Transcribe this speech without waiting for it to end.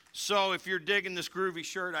So if you're digging this groovy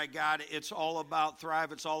shirt, I got it. It's all about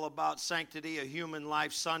Thrive. It's all about Sanctity, a Human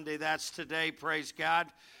Life Sunday. That's today, praise God.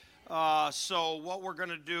 So what we're going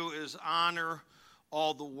to do is honor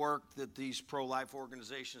all the work that these pro-life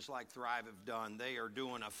organizations like Thrive have done. They are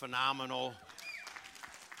doing a phenomenal...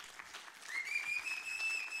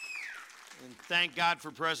 And thank God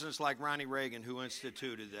for presidents like Ronnie Reagan who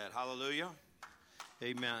instituted that. Hallelujah.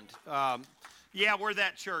 Amen. Yeah, we're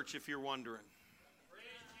that church, if you're wondering.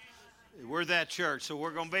 We're that church, so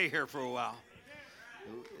we're going to be here for a while.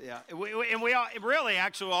 Yeah, and we all, really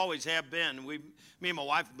actually always have been. Me and my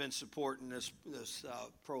wife have been supporting this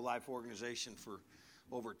pro-life organization for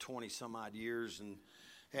over 20 some odd years, and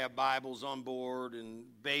have Bibles on board, and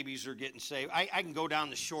babies are getting saved. I can go down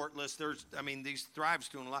the short list. These Thrive's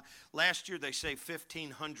doing a lot. Last year they saved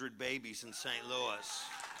 1,500 babies in St. Louis.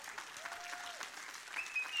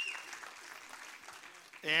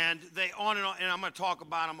 And they on and on, and I'm going to talk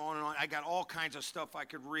about them on and on. I got all kinds of stuff I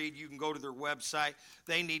could read. You can go to their website.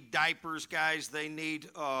 They need diapers, guys. They need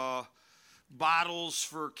bottles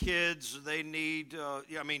for kids. They need,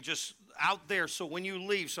 just out there. So when you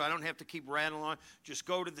leave, so I don't have to keep rattling on, just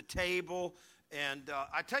go to the table. And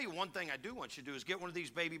I tell you one thing I do want you to do is get one of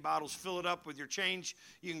these baby bottles, fill it up with your change.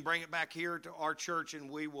 You can bring it back here to our church, and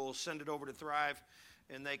we will send it over to Thrive.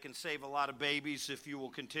 And they can save a lot of babies if you will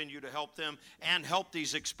continue to help them and help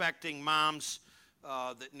these expecting moms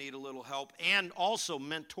that need a little help, and also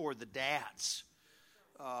mentor the dads.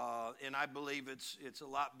 And I believe it's a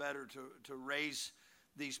lot better to raise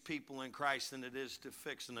these people in Christ than it is to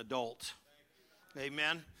fix an adult.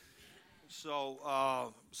 Amen.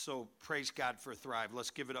 So praise God for Thrive.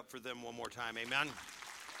 Let's give it up for them one more time. Amen.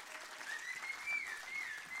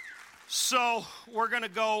 So we're going to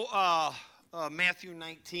go Matthew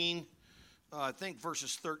 19, I think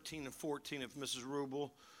verses 13 and 14, if Mrs.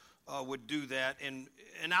 Rubel would do that. And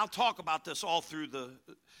I'll talk about this all through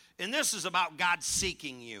and this is about God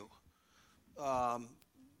seeking you. And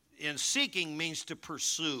seeking means to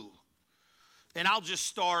pursue. And I'll just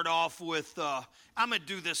start off with, I'm going to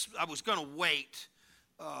do this. I was going to wait,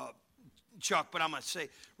 Chuck, but I'm going to say,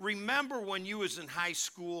 remember when you was in high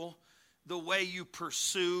school, the way you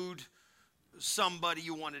pursued somebody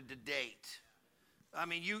you wanted to date? I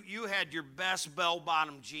mean, you had your best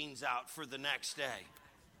bell-bottom jeans out for the next day.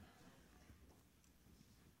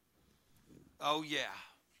 Oh, yeah.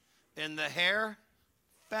 And the hair,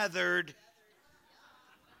 feathered.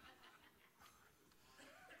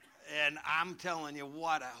 And I'm telling you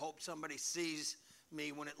what, I hope somebody sees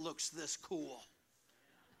me when it looks this cool.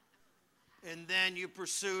 And then you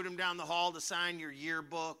pursued him down the hall to sign your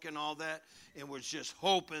yearbook and all that, and was just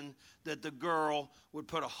hoping that the girl would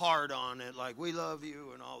put a heart on it, like, we love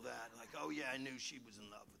you and all that. Like, oh, yeah, I knew she was in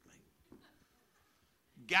love with me.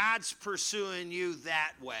 God's pursuing you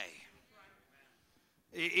that way.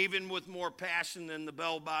 Even with more passion than the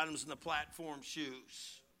bell-bottoms and the platform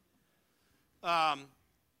shoes.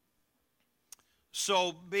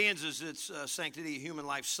 So, being as it's Sanctity, Human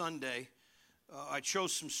Life Sunday, I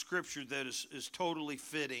chose some scripture that is totally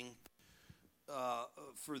fitting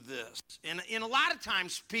for this. And a lot of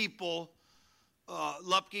times people,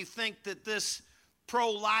 Lupke, think that this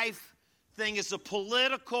pro-life thing is a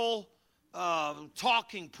political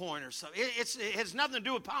talking point or something. It has nothing to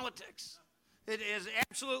do with politics. It is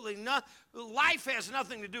absolutely not. Life has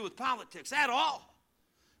nothing to do with politics at all.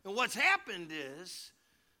 And what's happened is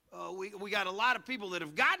we got a lot of people that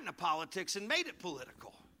have gotten to politics and made it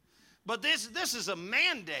political. But this is a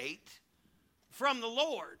mandate from the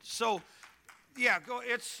Lord. So, yeah,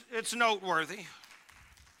 it's noteworthy.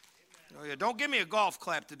 Oh, yeah, don't give me a golf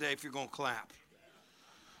clap today if you're going to clap.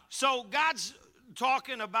 So God's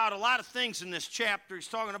talking about a lot of things in this chapter. He's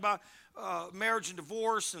talking about marriage and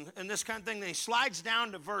divorce and this kind of thing. Then he slides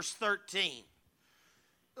down to verse 13.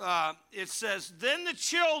 It says, then the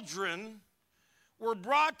children were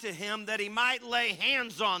brought to him that he might lay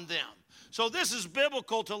hands on them. So this is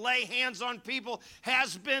biblical. To lay hands on people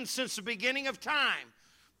has been since the beginning of time.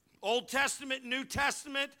 Old Testament, New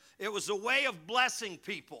Testament, it was a way of blessing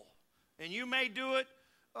people. And you may do it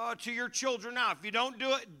to your children now. If you don't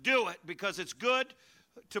do it because it's good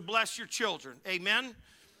to bless your children. Amen?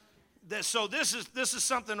 So this is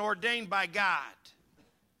something ordained by God.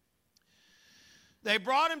 They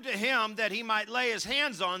brought him to him that he might lay his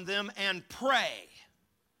hands on them and pray.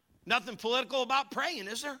 Nothing political about praying,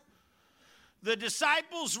 is there? The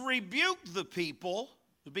disciples rebuked the people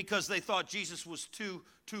because they thought Jesus was too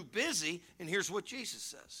busy. And here's what Jesus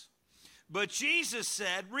says. But Jesus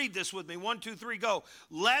said, read this with me, 1, 2, 3, go.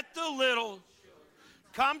 Let the little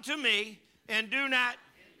come to me and do not,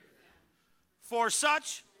 for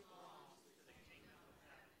such.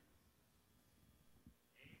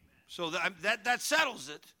 So that settles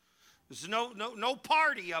it. There's no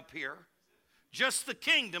party up here, just the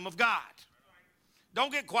kingdom of God. Don't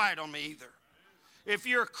get quiet on me either. If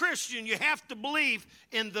you're a Christian, you have to believe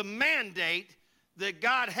in the mandate that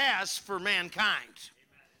God has for mankind.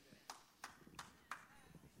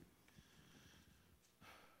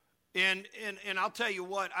 And I'll tell you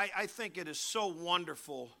what, I think it is so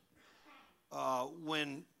wonderful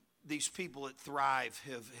when these people at Thrive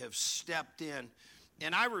have stepped in.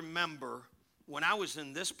 And I remember when I was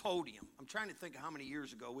in this podium, I'm trying to think of how many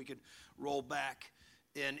years ago we could roll back.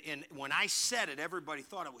 And when I said it, everybody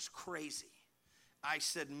thought I was crazy. I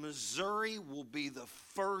said, Missouri will be the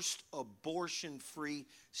first abortion-free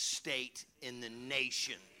state in the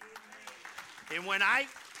nation. And when I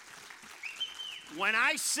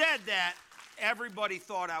said that, everybody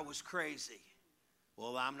thought I was crazy.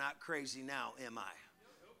 Well, I'm not crazy now, am I?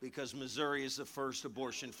 Because Missouri is the first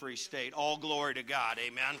abortion-free state. All glory to God,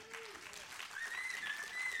 amen?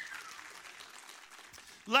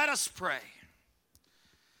 Let us pray.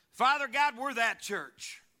 Father God, we're that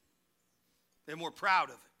church, and we're proud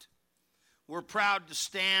of it. We're proud to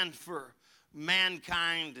stand for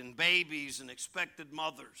mankind and babies and expected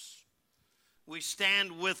mothers. We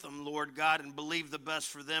stand with them, Lord God, and believe the best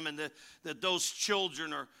for them, and that those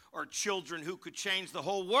children are children who could change the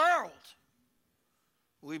whole world.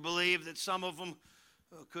 We believe that some of them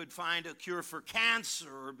could find a cure for cancer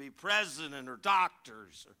or be president or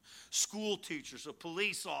doctors or school teachers or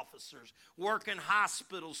police officers, work in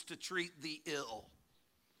hospitals to treat the ill.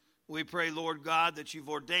 We pray, Lord God, that you've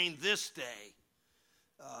ordained this day,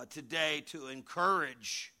 today, to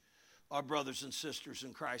encourage our brothers and sisters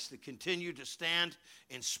in Christ to continue to stand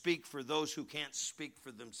and speak for those who can't speak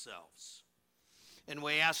for themselves. And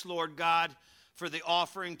we ask, Lord God, for the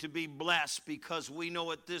offering to be blessed, because we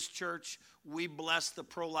know at this church we bless the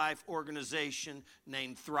pro-life organization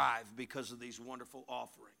named Thrive because of these wonderful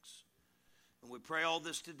offerings. And we pray all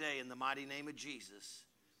this today in the mighty name of Jesus.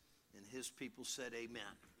 And his people said amen.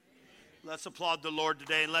 Amen. Let's applaud the Lord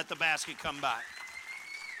today and let the basket come by.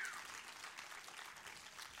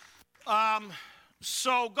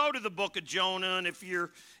 So go to the book of Jonah, and if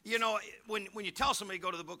you're, when you tell somebody to go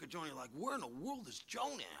to the book of Jonah, you're like, where in the world is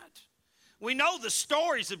Jonah at? We know the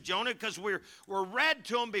stories of Jonah because we're read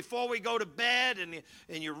to them before we go to bed, and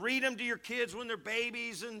you read them to your kids when they're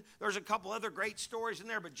babies, and there's a couple other great stories in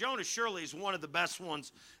there, but Jonah surely is one of the best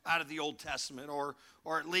ones out of the Old Testament, or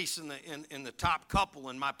at least in the top couple,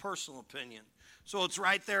 in my personal opinion. So it's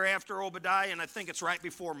right there after Obadiah, and I think it's right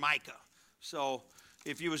before Micah. So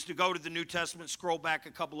if you was to go to the New Testament, scroll back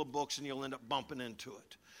a couple of books, and you'll end up bumping into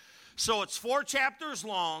it. So it's 4 chapters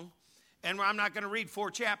long, and I'm not going to read 4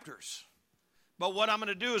 chapters. But what I'm going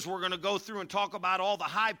to do is we're going to go through and talk about all the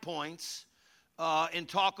high points and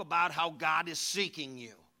talk about how God is seeking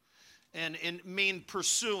you and mean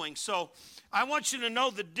pursuing. So I want you to know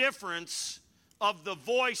the difference of the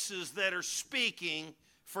voices that are speaking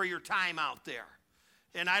for your time out there.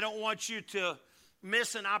 And I don't want you to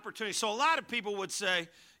miss an opportunity. So a lot of people would say,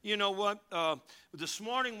 you know what, this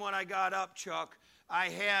morning when I got up, Chuck, I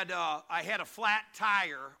had a flat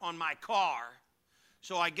tire on my car.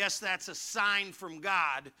 So I guess that's a sign from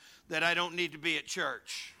God that I don't need to be at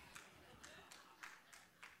church.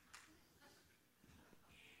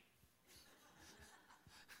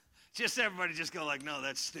 Just everybody just go like, no,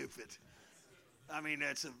 that's stupid. I mean,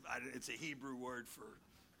 it's a Hebrew word for.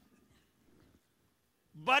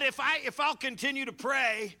 But if I'll continue to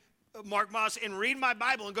pray, Mark Moss, and read my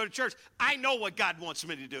Bible and go to church, I know what God wants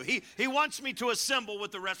me to do. He wants me to assemble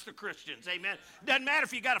with the rest of Christians. Amen. Doesn't matter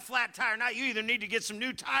if you got a flat tire or not. You either need to get some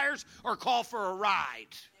new tires or call for a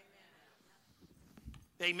ride.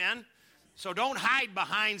 Amen. So don't hide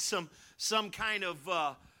behind some kind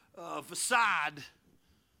of facade,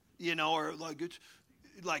 or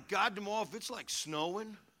like God tomorrow, if it's like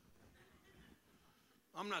snowing,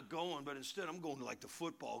 I'm not going, but instead I'm going to like the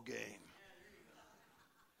football game.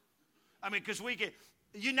 I mean, because we can,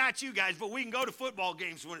 not you guys, but we can go to football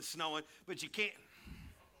games when it's snowing, but you can't.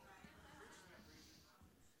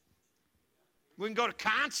 We can go to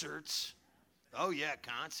concerts. Oh, yeah,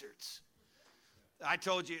 concerts. I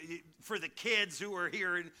told you, for the kids who are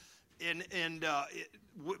here,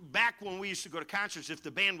 back when we used to go to concerts, if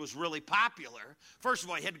the band was really popular, first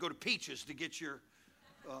of all, you had to go to Peaches to get your...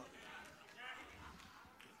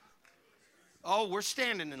 we're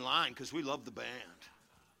standing in line because we love the band.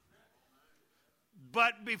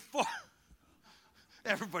 But before,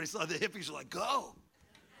 everybody saw the hippies were like, go.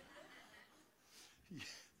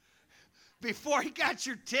 Before you got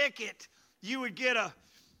your ticket, you would get a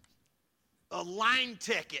line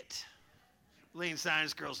ticket Lean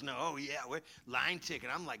science girls know, oh, yeah, we're line ticket.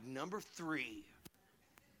 I'm like number 3.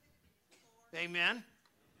 Amen?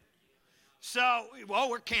 So, well,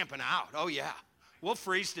 we're camping out. Oh, yeah. We'll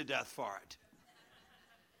freeze to death for it.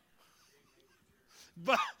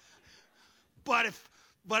 But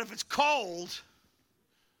if it's cold,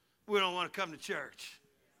 we don't want to come to church.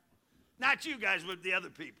 Not you guys, but the other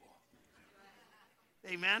people.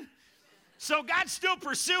 Amen? So God's still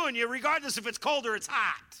pursuing you regardless if it's cold or it's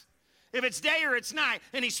hot. If it's day or it's night.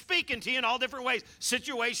 And he's speaking to you in all different ways.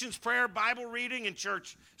 Situations, prayer, Bible reading, and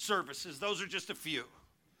church services. Those are just a few.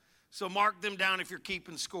 So mark them down if you're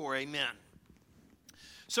keeping score. Amen.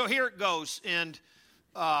 So here it goes. And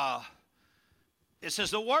it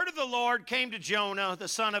says, the word of the Lord came to Jonah, the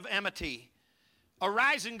son of Amittai.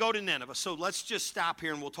 Arise and go to Nineveh. So let's just stop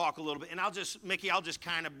here and we'll talk a little bit. And I'll just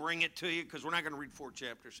kind of bring it to you because we're not going to read 4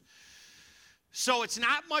 chapters. So it's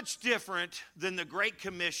not much different than the Great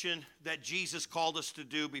Commission that Jesus called us to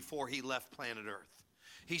do before he left planet Earth.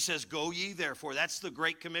 He says, go ye therefore. That's the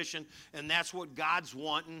Great Commission, and that's what God's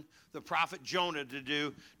wanting the prophet Jonah to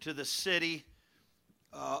do to the city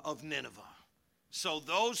of Nineveh. So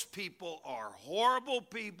those people are horrible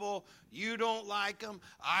people. You don't like them.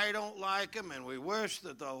 I don't like them. And we wish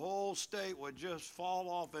that the whole state would just fall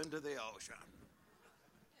off into the ocean.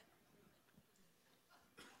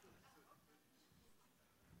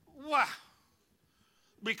 Wow.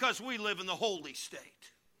 Because we live in the holy state.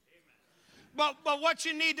 But what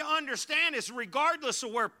you need to understand is regardless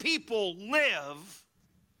of where people live,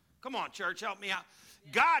 come on, church, help me out.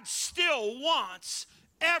 God still wants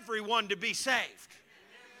everyone to be saved.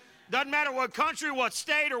 Doesn't matter what country, what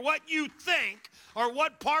state, or what you think, or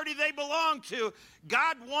what party they belong to,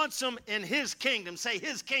 God wants them in his kingdom. Say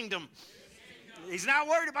his kingdom. He's not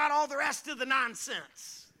worried about all the rest of the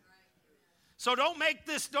nonsense. So don't make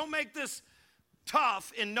this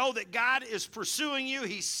tough, and know that God is pursuing you.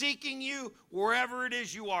 He's seeking you wherever it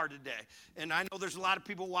is you are today. And I know there's a lot of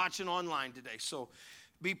people watching online today, so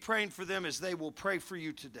be praying for them as they will pray for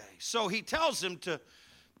you today. So he tells him to,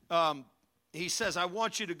 he says, I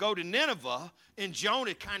want you to go to Nineveh, and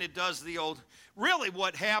Jonah kind of does the old, really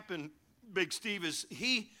what happened, Big Steve, is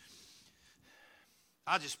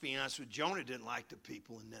I'll just be honest with you, Jonah didn't like the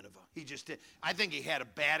people in Nineveh. He just did. I think he had a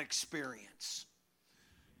bad experience.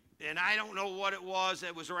 And I don't know what it was.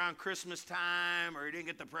 It was around Christmas time, or he didn't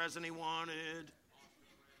get the present he wanted.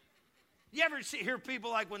 You ever hear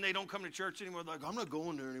people like when they don't come to church anymore, like, I'm not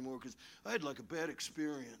going there anymore because I had like a bad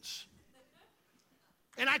experience.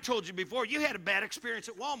 And I told you before, you had a bad experience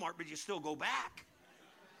at Walmart, but you still go back.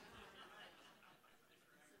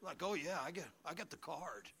 Like, oh yeah, I got the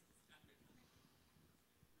card.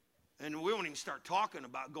 And we won't even start talking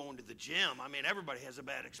about going to the gym. I mean, everybody has a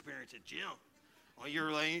bad experience at gym. Well,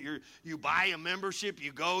 you buy a membership,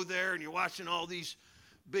 you go there, and you're watching all these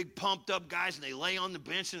big pumped up guys, and they lay on the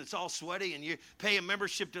bench, and it's all sweaty, and you pay a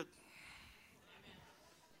membership to.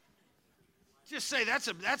 Just say that's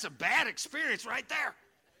a bad experience right there,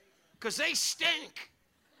 because they stink.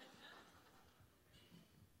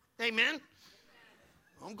 Amen?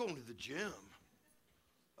 I'm going to the gym.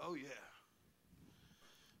 Oh, yeah.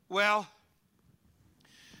 Well,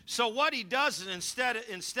 so what he does is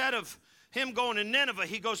instead of him going to Nineveh,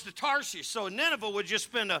 he goes to Tarshish. So Nineveh would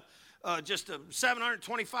just been just a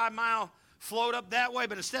 725-mile float up that way,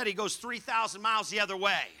 but instead he goes 3,000 miles the other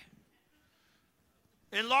way.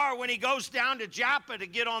 And Laura, when he goes down to Joppa to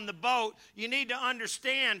get on the boat, you need to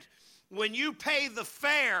understand, when you pay the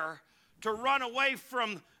fare to run away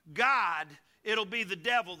from God, it'll be the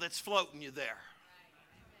devil that's floating you there.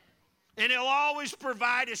 And he'll always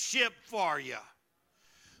provide a ship for you.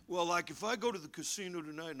 Well, like if I go to the casino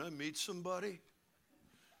tonight and I meet somebody,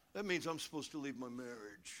 that means I'm supposed to leave my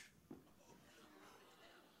marriage.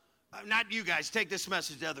 Not you guys. Take this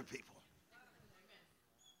message to other people.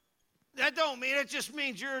 That don't mean, it just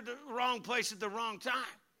means you're at the wrong place at the wrong time.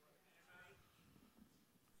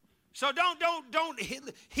 So don't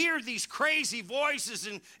hear these crazy voices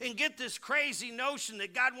and get this crazy notion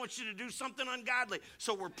that God wants you to do something ungodly.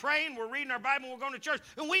 So we're praying, we're reading our Bible, we're going to church.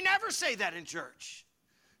 And we never say that in church.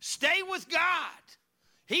 Stay with God.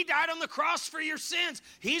 He died on the cross for your sins.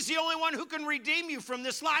 He's the only one who can redeem you from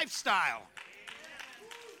this lifestyle.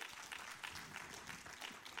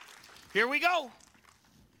 Here we go.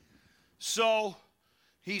 So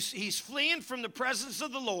he's fleeing from the presence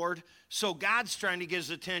of the Lord. So God's trying to get his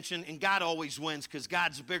attention, and God always wins because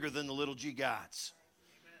God's bigger than the little g gods.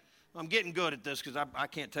 I'm getting good at this because I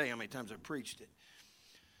can't tell you how many times I've preached it.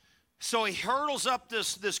 So he hurtles up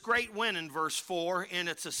this great wind in verse 4, and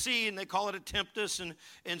it's a sea, and they call it a tempest.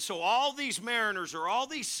 And so all these mariners or all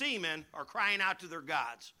these seamen are crying out to their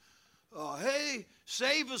gods. hey,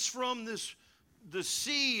 save us from the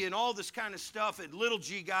sea and all this kind of stuff. And little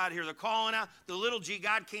g God here, they're calling out. The little g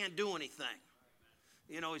God can't do anything.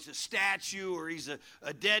 You know, he's a statue or he's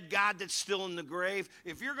a dead God that's still in the grave.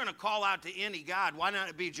 If you're going to call out to any God, why not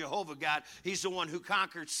it be Jehovah God? He's the one who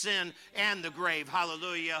conquered sin and the grave,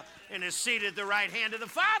 hallelujah, and is seated at the right hand of the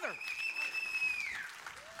Father.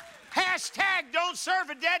 Hashtag don't serve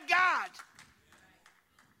a dead God.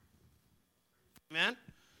 Amen?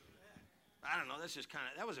 I don't know, that's just kind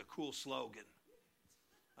of, that was a cool slogan.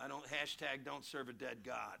 Hashtag don't serve a dead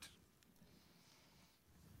God.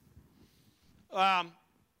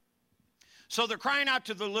 So they're crying out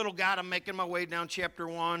to the little God. I'm making my way down chapter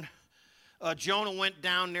 1. Jonah went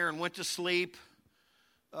down there and went to sleep.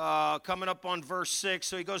 Coming up on verse 6.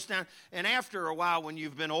 So he goes down. And after a while, when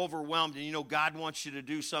you've been overwhelmed and you know God wants you to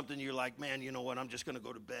do something, you're like, man, you know what? I'm just going to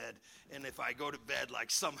go to bed. And if I go to bed, like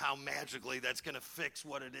somehow magically that's going to fix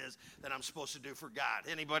what it is that I'm supposed to do for God.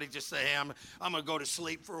 Anybody just say, hey, I'm going to go to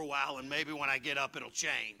sleep for a while and maybe when I get up it'll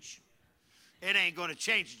change. It ain't going to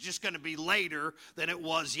change. It's just going to be later than it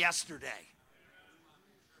was yesterday.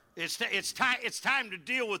 It's time to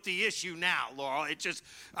deal with the issue now, Laurel.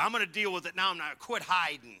 I'm going to deal with it now. I'm not quit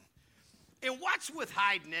hiding. And what's with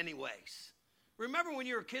hiding anyways? Remember when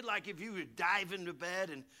you were a kid, like if you would dive into bed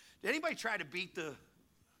and did anybody try to beat the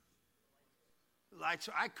lights?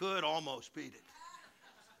 I could almost beat it.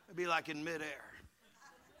 It'd be like in midair.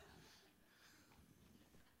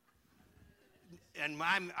 And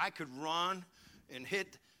I could run and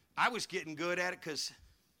hit. I was getting good at it because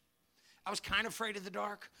I was kind of afraid of the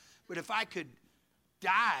dark. But if I could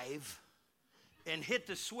dive and hit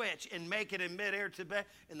the switch and make it in midair to bed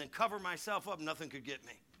and then cover myself up, nothing could get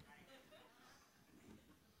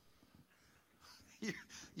me.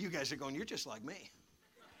 You guys are going, you're just like me.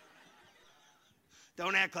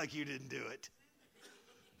 Don't act like you didn't do it.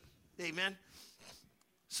 Amen.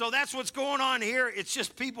 So that's what's going on here. It's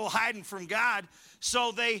just people hiding from God.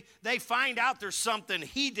 So they find out there's something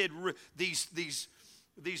he did.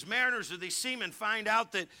 These mariners or these seamen find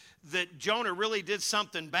out that Jonah really did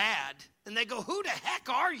something bad. And they go, who the heck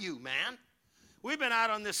are you, man? We've been out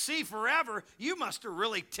on this sea forever. You must have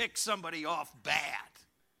really ticked somebody off bad.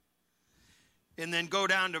 And then go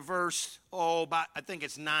down to verse, I think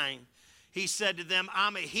it's 9. He said to them,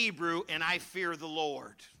 I'm a Hebrew and I fear the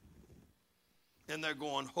Lord. And they're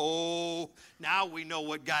going, now we know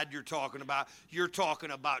what God you're talking about. You're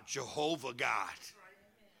talking about Jehovah God.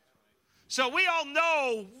 So we all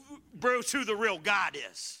know, Bruce, who the real God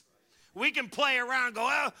is. We can play around and go,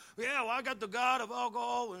 I got the God of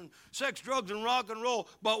alcohol and sex, drugs, and rock and roll.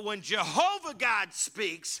 But when Jehovah God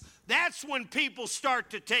speaks, that's when people start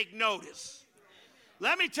to take notice.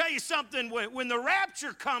 Let me tell you something. When the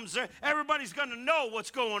rapture comes, everybody's going to know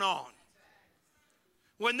what's going on.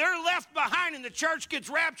 When they're left behind and the church gets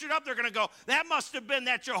raptured up, they're going to go, that must have been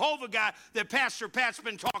that Jehovah God that Pastor Pat's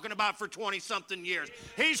been talking about for 20-something years.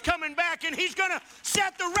 He's coming back and he's going to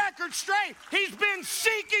set the record straight. He's been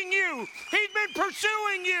seeking you. He's been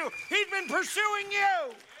pursuing you. He's been pursuing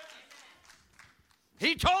you.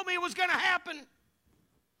 He told me it was going to happen.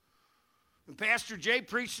 And Pastor Jay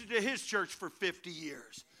preached it to his church for 50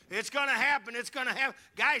 years. It's going to happen. It's going to happen.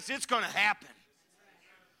 Guys, it's going to happen.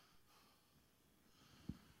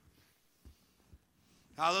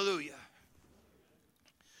 Hallelujah.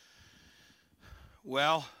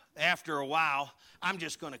 Well, after a while, I'm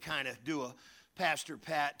just going to kind of do a Pastor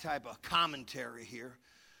Pat type of commentary here.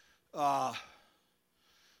 They're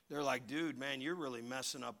like, dude, man, you're really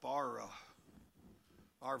messing up our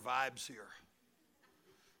vibes here.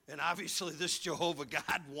 And obviously this Jehovah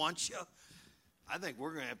God wants you. I think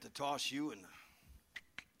we're going to have to toss you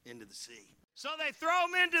into the sea. So they throw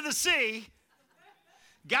him into the sea.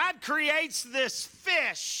 God creates this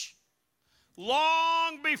fish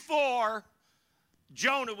long before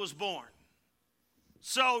Jonah was born.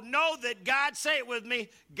 So know that God, say it with me,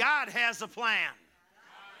 God has a plan.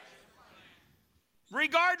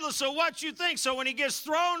 Regardless of what you think. So when he gets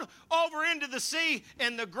thrown over into the sea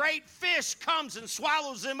and the great fish comes and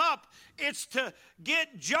swallows him up, it's to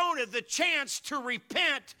get Jonah the chance to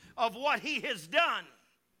repent of what he has done.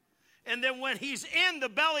 And then when he's in the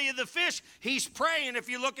belly of the fish, he's praying. If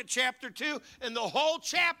you look at chapter 2, and the whole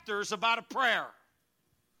chapter is about a prayer.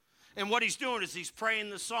 And what he's doing is he's praying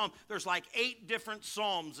the psalm. There's like 8 different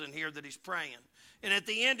psalms in here that he's praying. And at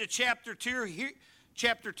the end of chapter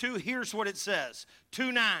 2, here's what it says.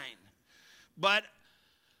 2:9. But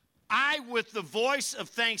I, with the voice of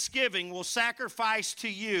thanksgiving, will sacrifice to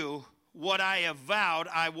you what I have vowed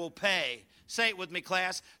I will pay. Say it with me,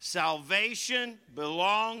 class. Salvation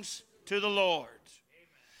belongs to the Lord.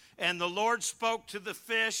 Amen. And the Lord spoke to the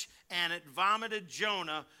fish, and it vomited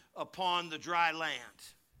Jonah upon the dry land.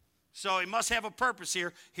 So he must have a purpose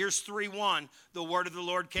here. Here's 3:1. The word of the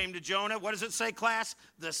Lord came to Jonah. What does it say, class?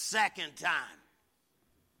 The second time.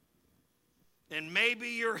 And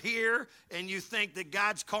maybe you're here and you think that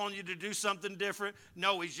God's calling you to do something different.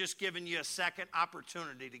 No, he's just giving you a second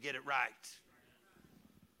opportunity to get it right.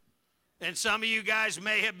 And some of you guys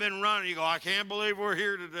may have been running. You go, I can't believe we're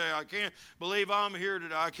here today. I can't believe I'm here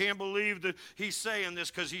today. I can't believe that he's saying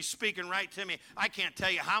this because he's speaking right to me. I can't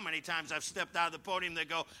tell you how many times I've stepped out of the podium that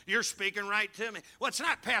go, you're speaking right to me. Well, it's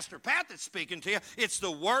not Pastor Pat that's speaking to you. It's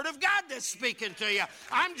the Word of God that's speaking to you.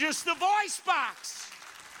 I'm just the voice box.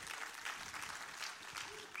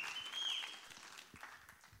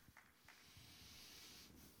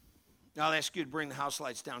 Now I'll ask you to bring the house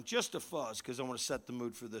lights down just a fuzz because I want to set the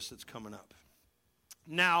mood for this that's coming up.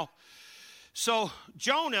 Now, so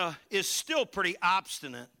Jonah is still pretty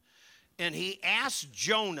obstinate, and he asked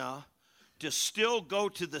Jonah to still go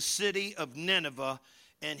to the city of Nineveh,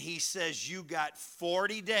 and he says, you got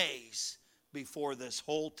 40 days before this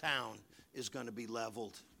whole town is going to be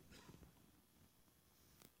leveled.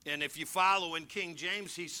 And if you follow in King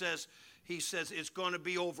James, he says it's going to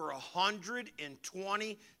be over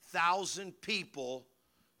 120,000 people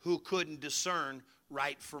who couldn't discern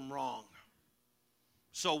right from wrong.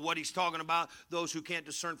 So what he's talking about, those who can't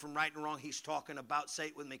discern from right and wrong, he's talking about, say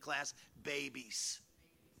it with me, class, babies.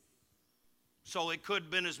 So it could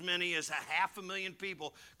have been as many as 500,000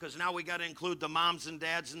 people, because now we got to include the moms and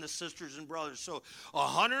dads and the sisters and brothers. So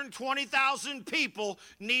 120,000 people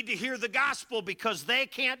need to hear the gospel because they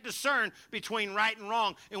can't discern between right and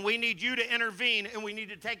wrong. And we need you to intervene, and we need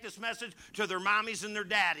to take this message to their mommies and their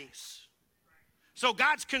daddies. So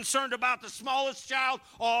God's concerned about the smallest child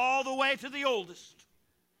all the way to the oldest.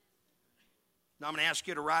 Now I'm going to ask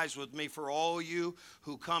you to rise with me for all you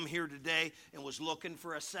who come here today and was looking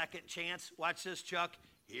for a second chance. Watch this, Chuck.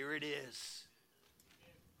 Here it is.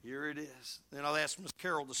 Here it is. Then I'll ask Miss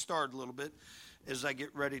Carol to start a little bit as I get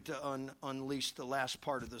ready to unleash the last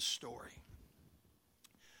part of this story.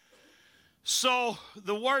 So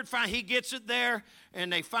the word, he gets it there,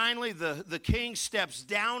 and they finally, the king steps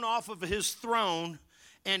down off of his throne,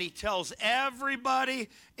 and he tells everybody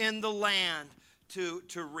in the land to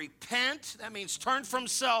repent. That means turn from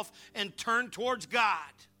self and turn towards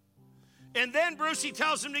God. And then Bruce, he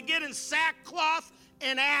tells him to get in sackcloth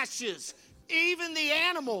and ashes. Even the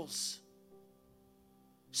animals.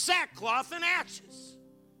 Sackcloth and ashes.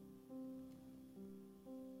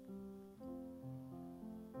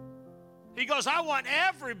 He goes, I want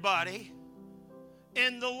everybody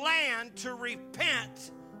in the land to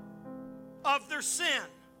repent of their sin.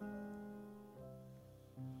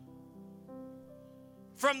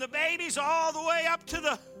 From the babies all the way up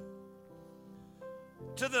to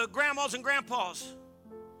the grandmas and grandpas.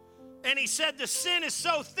 And he said the sin is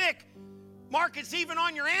so thick, Mark, it's even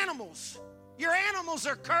on your animals. Your animals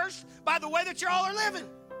are cursed by the way that you all are living.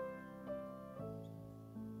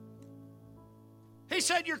 He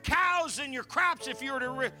said your cows and your crops, if you were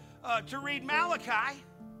to read Malachi,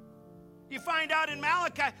 you find out in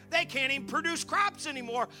Malachi they can't even produce crops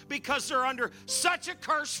anymore because they're under such a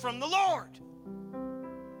curse from the Lord.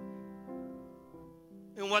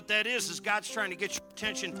 And what that is God's trying to get your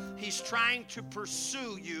attention. He's trying to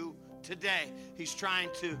pursue you today. He's trying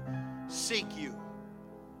to seek you.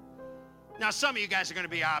 Now, some of you guys are going to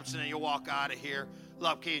be obstinate. You'll walk out of here,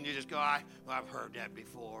 Love Key, and you just go, I've heard that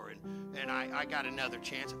before, and I got another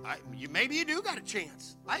chance. Maybe you do got a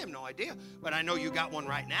chance. I have no idea, but I know you got one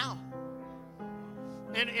right now.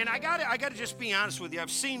 And I got to just be honest with you.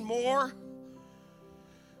 I've seen more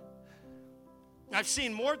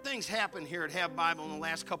things happen here at Have Bible in the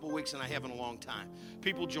last couple of weeks than I have in a long time.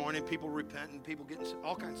 People joining, people repenting, people getting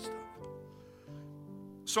all kinds of stuff.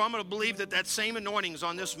 So I'm going to believe that same anointing is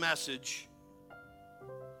on this message.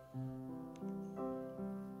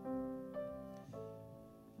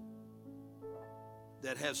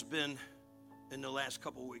 That has been in the last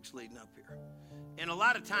couple of weeks leading up here. And a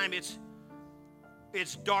lot of time it's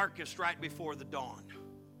darkest right before the dawn.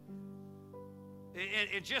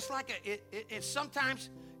 It's just like it's sometimes,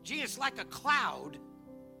 it's like a cloud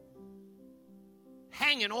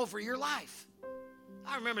hanging over your life.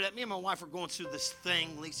 I remember that me and my wife were going through this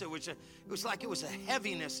thing, Lisa, which it was like it was a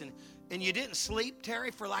heaviness, and you didn't sleep,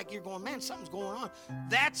 Terry, for like you're going, man, something's going on.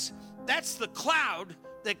 That's the cloud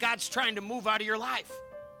that God's trying to move out of your life.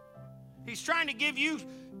 He's trying to give you,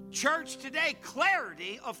 church, today,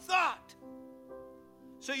 clarity of thought,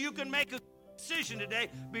 so you can make a decision today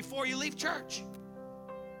before you leave church.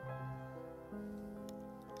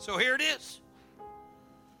 So here it is.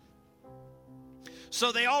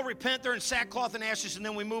 So they all repent. They're in sackcloth and ashes, and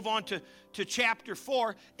then we move on to chapter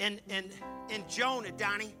 4. And Jonah,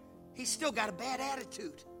 Donnie, he's still got a bad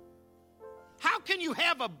attitude. How can you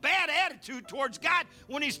have a bad attitude towards God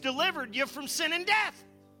when he's delivered you from sin and death?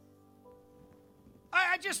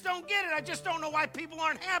 I just don't get it. I just don't know why people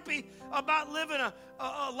aren't happy about living a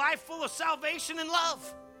life full of salvation and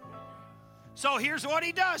love. So here's what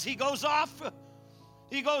he does. He goes off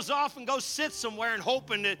and goes sit somewhere and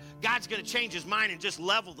hoping that God's going to change his mind and just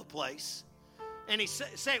level the place. And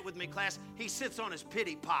say it with me, class. He sits on his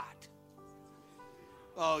pity pot.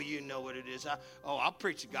 Oh, you know what it is. I'll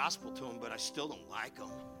preach the gospel to him, but I still don't like him.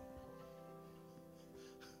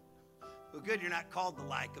 Well, good, you're not called to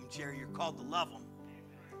like him, Jerry. You're called to love him.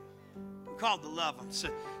 We're called to love him. So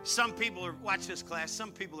some people are, watch this, class,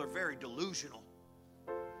 some people are very delusional.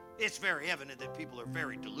 It's very evident that people are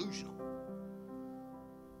very delusional.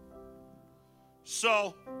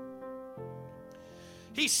 So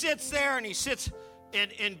he sits there and he sits,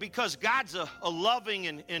 and because God's a loving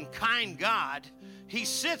and kind God, he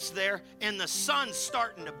sits there and the sun's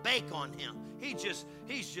starting to bake on him. He's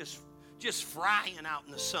just frying out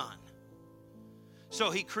in the sun. So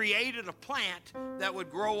he created a plant that would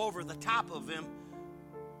grow over the top of him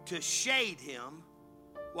to shade him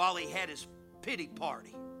while he had his pity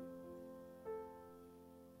party.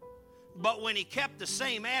 But when he kept the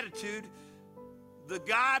same attitude, the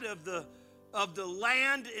God of the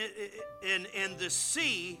land and the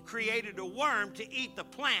sea created a worm to eat the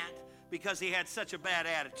plant because he had such a bad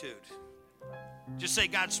attitude. Just say,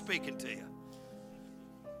 God's speaking to you.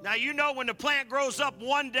 Now, you know when the plant grows up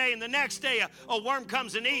one day and the next day a worm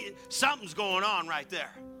comes and eats, something's going on right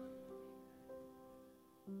there.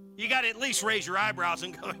 You got to at least raise your eyebrows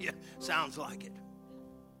and go, yeah, sounds like it.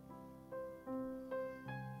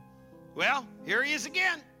 Well, here he is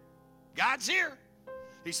again. God's here.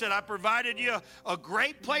 He said, I provided you a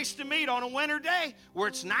great place to meet on a winter day where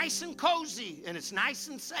it's nice and cozy and it's nice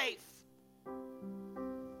and safe.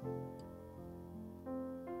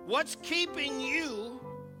 What's keeping you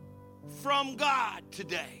from God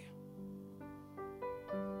today?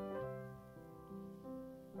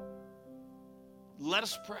 Let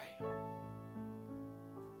us pray.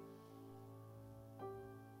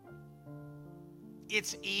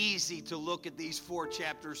 It's easy to look at these 4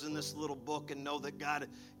 chapters in this little book and know that God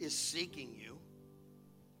is seeking you.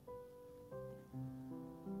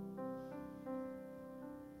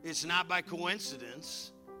 It's not by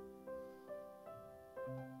coincidence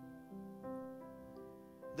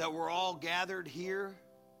that we're all gathered here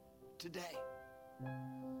today.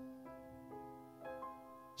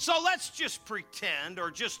 So let's just pretend or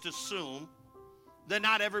just assume that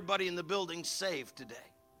not everybody in the building's saved today.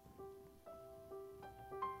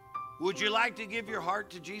 Would you like to give your heart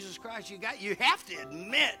to Jesus Christ? You have to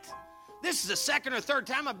admit, this is the second or third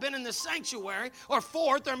time I've been in this sanctuary, or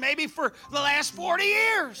fourth, or maybe for the last 40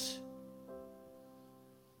 years.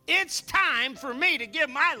 It's time for me to give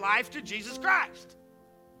my life to Jesus Christ.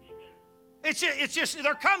 It's just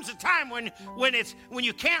there comes a time when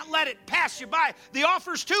you can't let it pass you by. The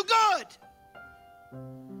offer's too good.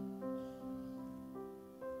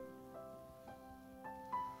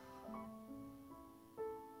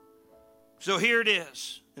 So here it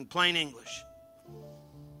is in plain English.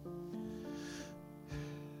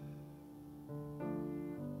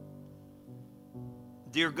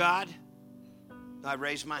 Dear God, I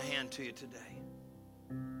raise my hand to you today.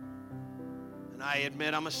 And I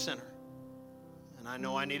admit I'm a sinner. And I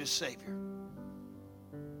know I need a Savior.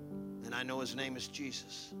 And I know His name is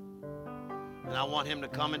Jesus. And I want Him to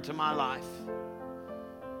come into my life.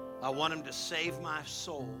 I want Him to save my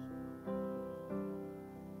soul.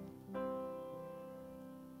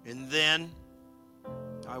 And then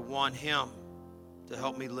I want Him to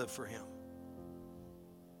help me live for Him.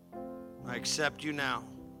 I accept you now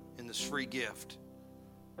in this free gift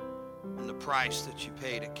and the price that you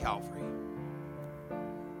paid at Calvary.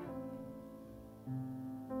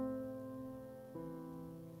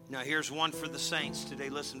 Now here's one for the saints today.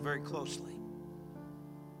 Listen very closely.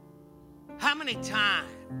 How many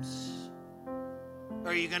times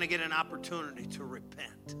are you going to get an opportunity to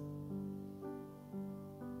repent?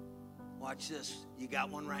 Watch this. You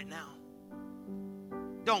got one right now.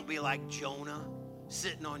 Don't be like Jonah,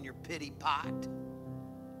 sitting on your pity pot,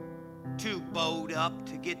 too bowed up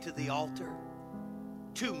to get to the altar,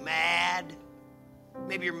 too mad.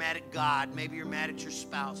 Maybe you're mad at God. Maybe you're mad at your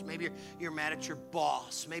spouse. Maybe you're mad at your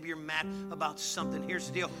boss. Maybe you're mad about something. Here's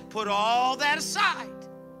the deal. Put all that aside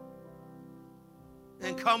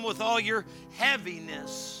and come with all your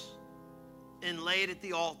heaviness and lay it at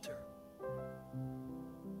the altar.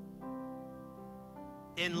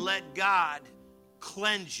 And let God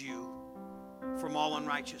cleanse you from all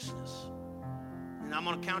unrighteousness. And I'm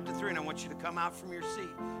going to count to 3, and I want you to come out from your seat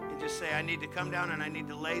and just say, I need to come down and I need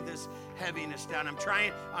to lay this heaviness down. I'm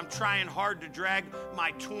trying hard to drag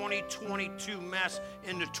my 2022 mess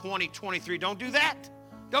into 2023. Don't do that.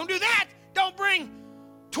 Don't do that. Don't bring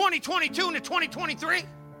 2022 into 2023.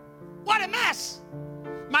 What a mess.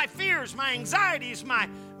 My fears, my anxieties, my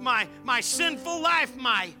sinful life,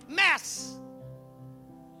 my mess.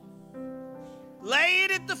 Lay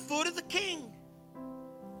it at the foot of the King.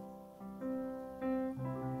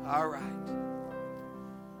 All right.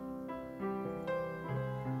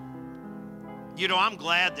 You know, I'm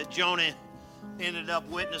glad that Jonah ended up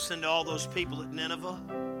witnessing to all those people at Nineveh.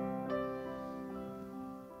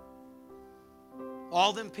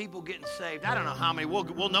 All them people getting saved. I don't know how many.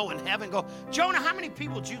 We'll know in heaven. Go, Jonah, how many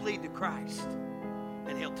people did you lead to Christ?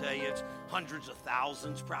 And he'll tell you it's hundreds of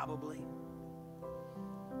thousands probably.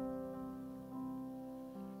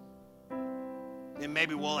 And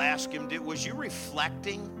maybe we'll ask him, was you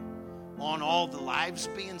reflecting on all the lives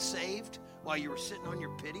being saved while you were sitting on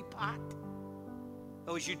your pity pot?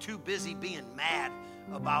 Or was you too busy being mad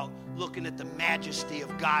about looking at the majesty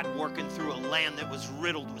of God working through a land that was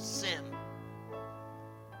riddled with sin?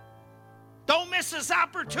 Don't miss this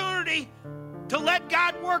opportunity to let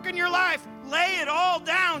God work in your life. Lay it all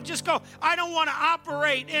down. Just go, I don't want to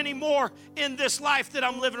operate anymore in this life that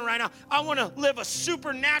I'm living right now. I want to live a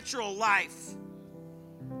supernatural life.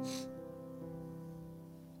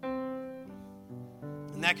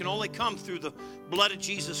 And that can only come through the blood of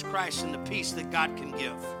Jesus Christ and the peace that God can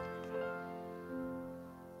give.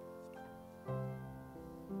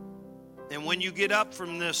 And when you get up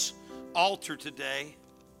from this altar today,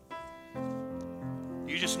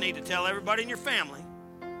 you just need to tell everybody in your family,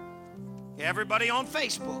 everybody on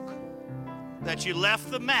Facebook, that you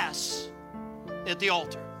left the mess at the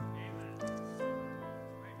altar.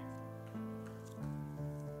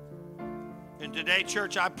 And today,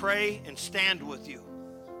 church, I pray and stand with you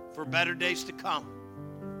for better days to come.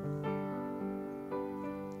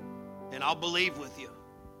 And I'll believe with you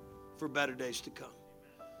for better days to come.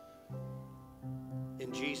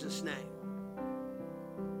 In Jesus' name.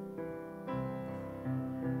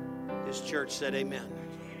 This church said amen.